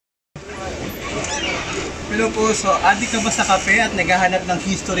Hello po, so adik ka ba sa kape at naghahanap ng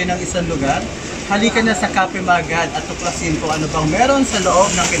history ng isang lugar? Halika na sa Cafe Magad at tuklasin ko ano bang meron sa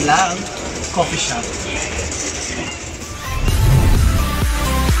loob ng kanilang coffee shop.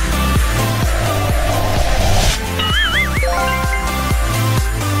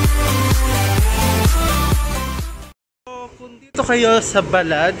 Kung dito kayo sa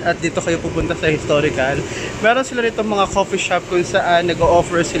Balad at dito kayo pupunta sa historical, meron sila rito mga coffee shop kung saan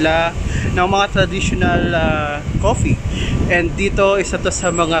nag-o-offer sila ng mga traditional coffee. And dito, isa to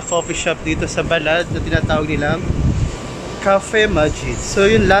sa mga coffee shop dito sa Balad na tinatawag nilang Cafe Magad. So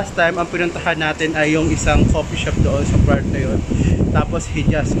yung last time, ang pinuntahan natin ay yung isang coffee shop doon sa part na yun. Tapos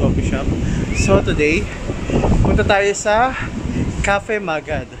Hijaz Coffee Shop. So today, punta tayo sa Cafe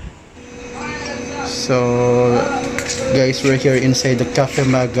Magad. So guys, we're here inside the Cafe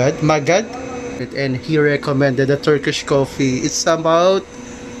Magad. And he recommended the Turkish coffee. It's about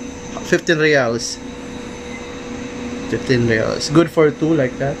 15 reals. 15 reals. Good for two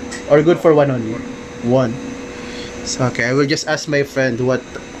like that? Or good for one only? One. So okay, I will just ask my friend what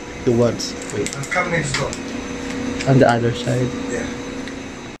he wants. Wait. Come next door. On the other side? Yeah.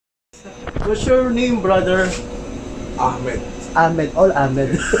 What's your name, brother? Ahmed. Ahmed. All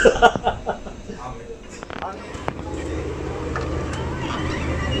Ahmed.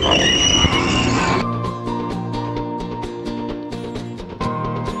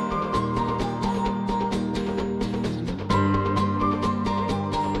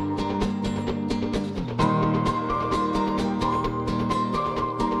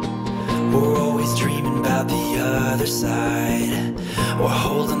 We're always dreaming about the other side. We're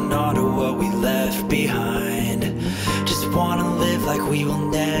holding on to what we left behind. Just wanna live like we will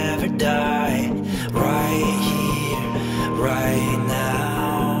never die. Right here, right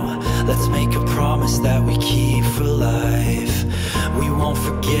now. Let's make a promise that we keep for life. We won't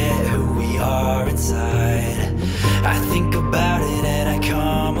forget who we are inside. I think about it and I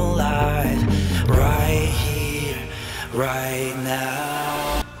come alive. Right here, right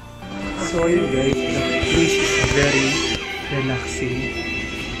now. So yun guys, the place is very relaxing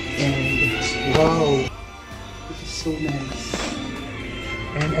and wow, this is so nice.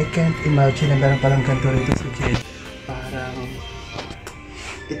 And I can't imagine na meron palang ganito rito sa Jeddah. Parang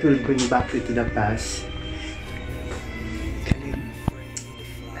it will bring back you to the past. Galing.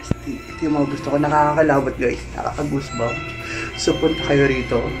 Ito yung mga gusto ko, nakakalawat guys, nakaka-goosebump. So punta kayo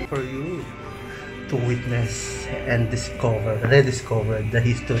rito for you to witness and rediscover the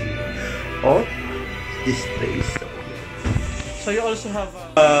history of this place. So you also have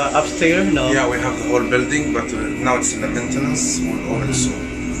upstairs, no? Yeah, we have the whole building, but now it's in the maintenance. We'll open soon.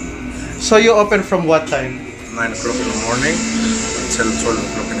 So you open from what time? 9 o'clock in the morning until 12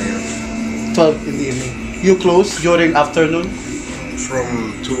 o'clock in the evening. 12 in the evening. You close during afternoon?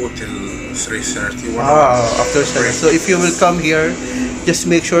 From 2 till 3:30. After 7. So if you will come here, just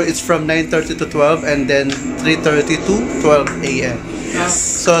make sure it's from 9:30 to 12 and then 3:30 to 12 a.m. Yes.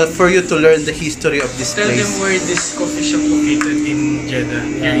 So for you to learn the history of this Tell place. them where this coffee shop located in Jeddah,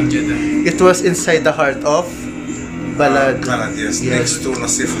 here in Jeddah. It was inside the heart of Balad. Balad, yes. Next to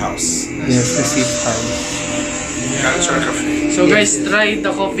Nasif House. Yes, the Nasif House. Culture Cafe. So guys, try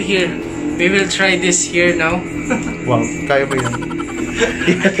the coffee here. We will try this here now. Wow, kaya mo yun.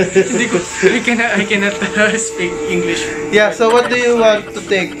 I cannot speak English. Yeah, so what do you want to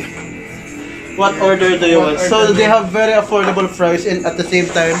take? What order do you want? So they have very affordable price and at the same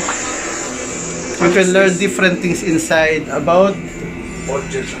time, you can learn different things inside about Old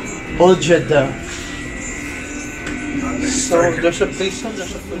Jeddah. Old Jeddah. So there's a place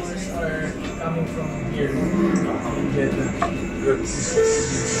Are coming from here in Jeddah. Good.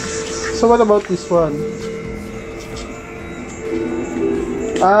 So what about this one?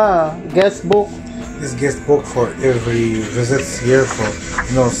 Guest book. This guest book for every visits here. For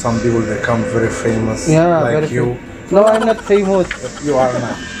some people they come very famous. Yeah, like very you. No, I'm not famous. You are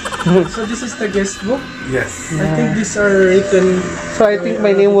not. So this is the guest book. Yes. I think these are written. So I think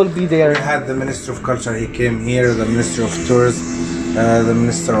my name will be there. We had the Minister of Culture. He came here. The Minister of Tourism. The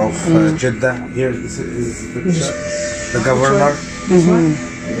Minister of Jeddah. Here this is the picture. The Governor.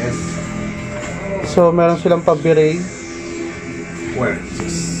 Yes. So meron silang pabire. Where is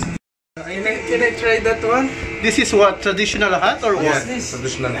this? Can I try that one? This is what, traditional hat or what? Yes,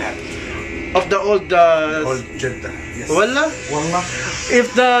 traditional hat. Of the old Old Jeddah. Yes. Wallah. Wallah.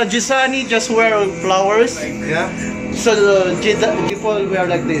 If the Jisani just wear flowers, Yeah. so the Jeddah people wear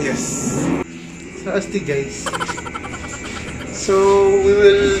like this. Yes. So astig guys. So we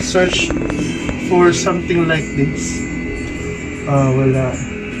will search for something like this. Wala.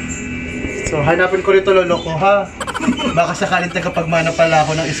 So hanapin ko rito lolo ko ha. Baka sakaling tagapagmana pala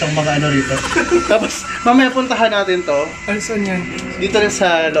ako ng isang mga ano rito. Tapos, mamaya puntahan natin to. Ano saan yan? Dito rin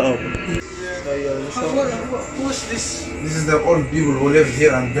sa loob. So, yun. So, Who's this? This is the old people who live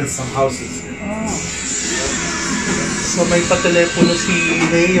here and built some houses. so may patelepono si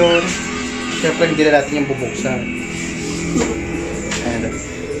Mayor. Siyempre, hindi na natin yung bubuksan. And,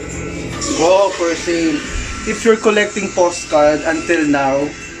 wow, for sale. If you're collecting postcard until now,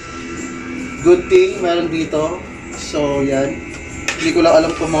 good thing, meron dito. So, yan. Hindi ko lang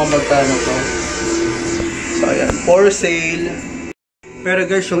alam kung mga magkano to. So, yan. For sale. Pero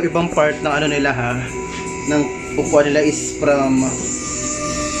guys, yung ibang part ng ano nila ha, ng upuan nila is from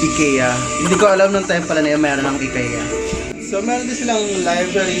IKEA. Hindi ko alam nung time pala na yun, meron ng IKEA. So, meron din silang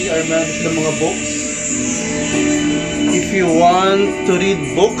library or meron din silang mga books. If you want to read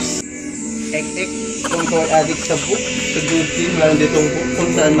books, kung ikaw ay addict sa book, sa good thing, meron ditong book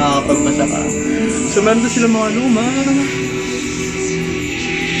kung saan makakapagbasa ka. So, meron din silang mga luma.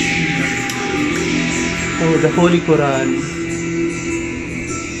 Oh, the Holy Quran.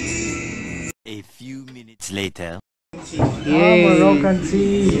 A few minutes later. Yay! Moroccan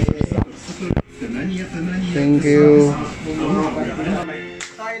tea. Thank you.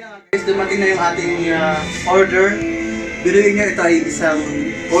 Tayo na guys, dumating na yung ating order. Bilhin niya ito ay isang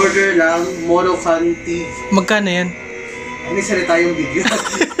order lang, Moroccan tea. Magkano yan? Hindi salita yung video.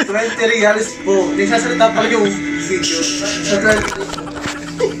 20 reals po. Hindi sasalita pa yung video.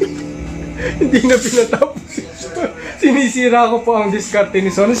 Hindi na pinatapos. Sinisira ko po ang diskarte ni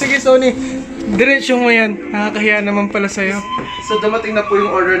Sony. Sige Sony, diretsyo mo yan. Nakakahiya naman pala sa'yo. So dumating na po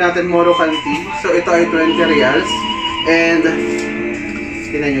yung order natin, Moroccan tea. So ito ay 20 reals. And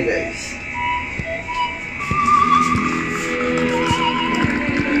tingnan nyo guys.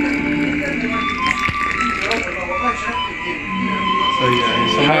 So yan.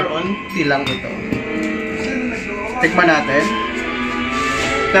 So more on tea lang ito. Tikman natin.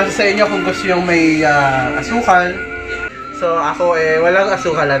 Nasa sa inyo kung gusto yung may asukal. So ako walang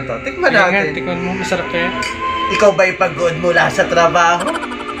asukalan to. Tikman natin. Tikman mo, masarap kaya? Ikaw ba'y pagod mula sa trabaho?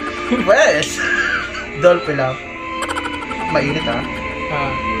 Pues, dolphin lang. Mainit ha?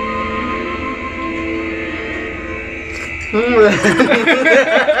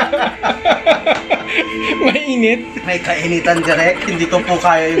 Mainit? May kainitan direct. Hindi ko po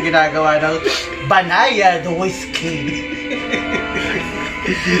kaya yung ginagawa ng banayad whiskey.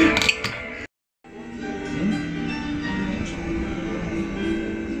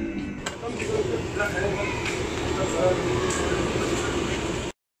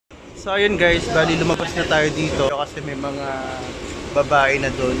 So ayun guys, bali lumabas na tayo dito kasi may mga babae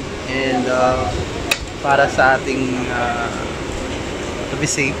na doon and para sa ating to be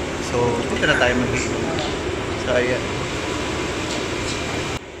safe, so dito na tayo mag-iinom. So ayan.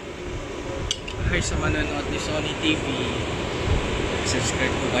 Hi sa manonood ni SONNIETV,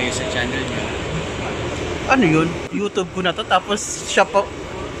 subscribe po kayo sa channel niya. Ano yun? YouTube ko na to tapos siya pa.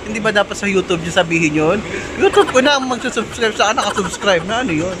 Hindi ba dapat sa YouTube yung sabihin yun? YouTube ko na ang magsusubscribe sa akin, nakasubscribe na,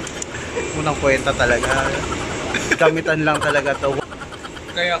 ano yun? Unang kwenta talaga. Gamitan lang talaga to.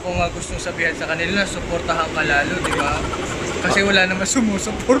 Kaya ako nga gustong sabihan sa kanila, suportahan ka lalo, di ba? Kasi wala naman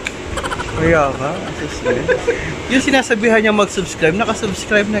sumusuport. Kaya ba? Yung sinasabihan niya mag-subscribe,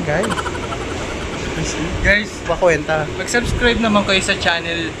 nakasubscribe na guys. Guys, Pakwenta. mag-subscribe naman kayo sa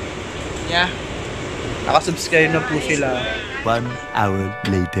channel niya. Nakasubscribe na po sila. 1 hour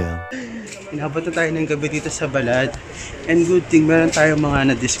later. Inabot na tayo ng gabi dito sa Balad. And good thing, meron tayong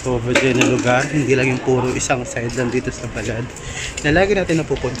mga na-discover din na lugar. Hindi lang yung puro isang side lang dito sa Balad na lagi natin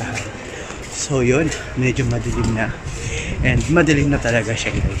napupuntahan. So yun, medyo madilim na. And madilim na talaga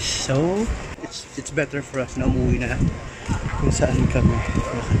siya guys. So, it's better for us na umuwi na kung saan kami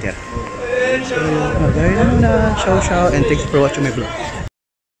nakatira. So, magay na muna. Ciao, and thanks for watching my vlog.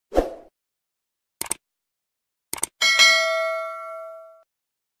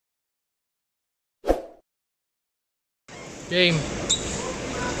 Game.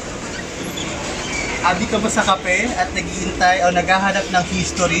 Abi ka ba sa kape at naghihintay o naghahanap ng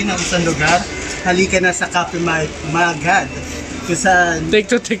history ng isang lugar? Halika na sa Cafe Magad. Kung saan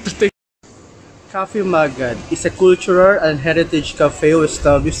Take two. Cafe Magad is a cultural and heritage cafe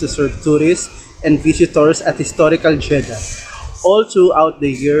established to serve tourists and visitors at historical Jeddah, all throughout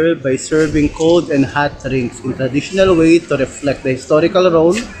the year by serving cold and hot drinks in traditional way to reflect the historical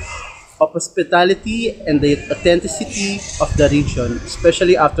role of hospitality and the authenticity of the region,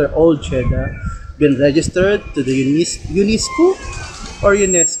 especially after Old Jeddah been registered to the UNESCO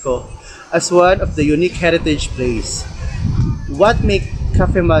as one of the unique heritage places. What makes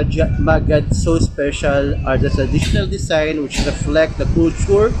Cafe Magad so special are the traditional design which reflect the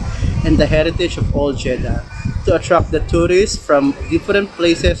culture and the heritage of Old Jeddah. to attract the tourists from different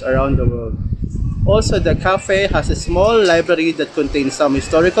places around the world. Also, the cafe has a small library that contains some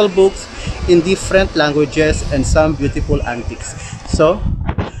historical books in different languages and some beautiful antiques. So,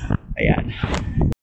 ayan.